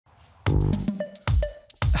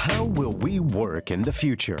work in the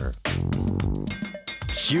future.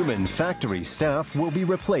 Human factory staff will be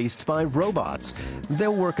replaced by robots.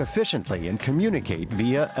 They'll work efficiently and communicate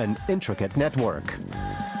via an intricate network.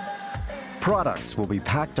 Products will be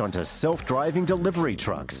packed onto self-driving delivery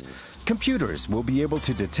trucks. Computers will be able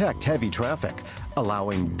to detect heavy traffic,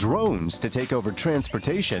 allowing drones to take over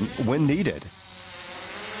transportation when needed.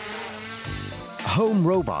 Home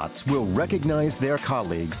robots will recognize their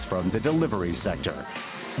colleagues from the delivery sector.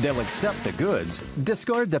 They'll accept the goods,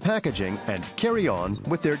 discard the packaging, and carry on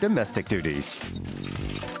with their domestic duties.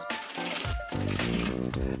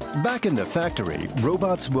 Back in the factory,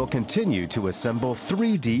 robots will continue to assemble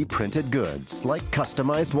 3D printed goods like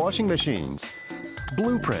customized washing machines.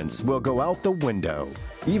 Blueprints will go out the window.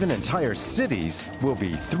 Even entire cities will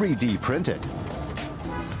be 3D printed.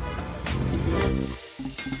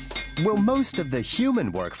 Will most of the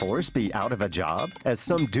human workforce be out of a job, as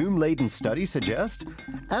some doom-laden studies suggest?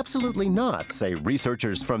 Absolutely not, say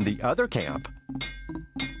researchers from the other camp.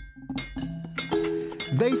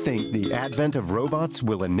 They think the advent of robots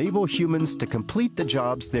will enable humans to complete the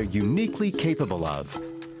jobs they're uniquely capable of.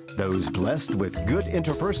 Those blessed with good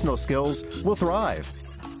interpersonal skills will thrive.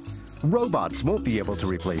 Robots won't be able to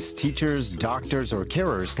replace teachers, doctors, or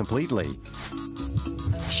carers completely.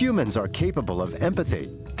 Humans are capable of empathy.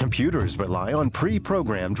 Computers rely on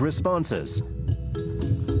pre-programmed responses.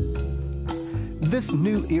 This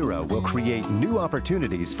new era will create new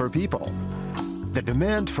opportunities for people. The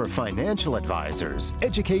demand for financial advisors,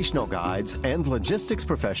 educational guides, and logistics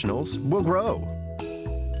professionals will grow.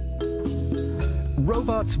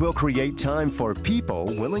 Robots will create time for people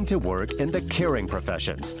willing to work in the caring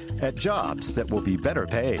professions, at jobs that will be better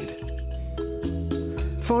paid.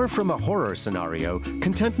 Far from a horror scenario,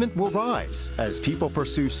 contentment will rise as people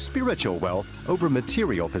pursue spiritual wealth over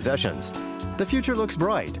material possessions. The future looks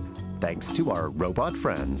bright, thanks to our robot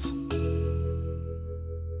friends.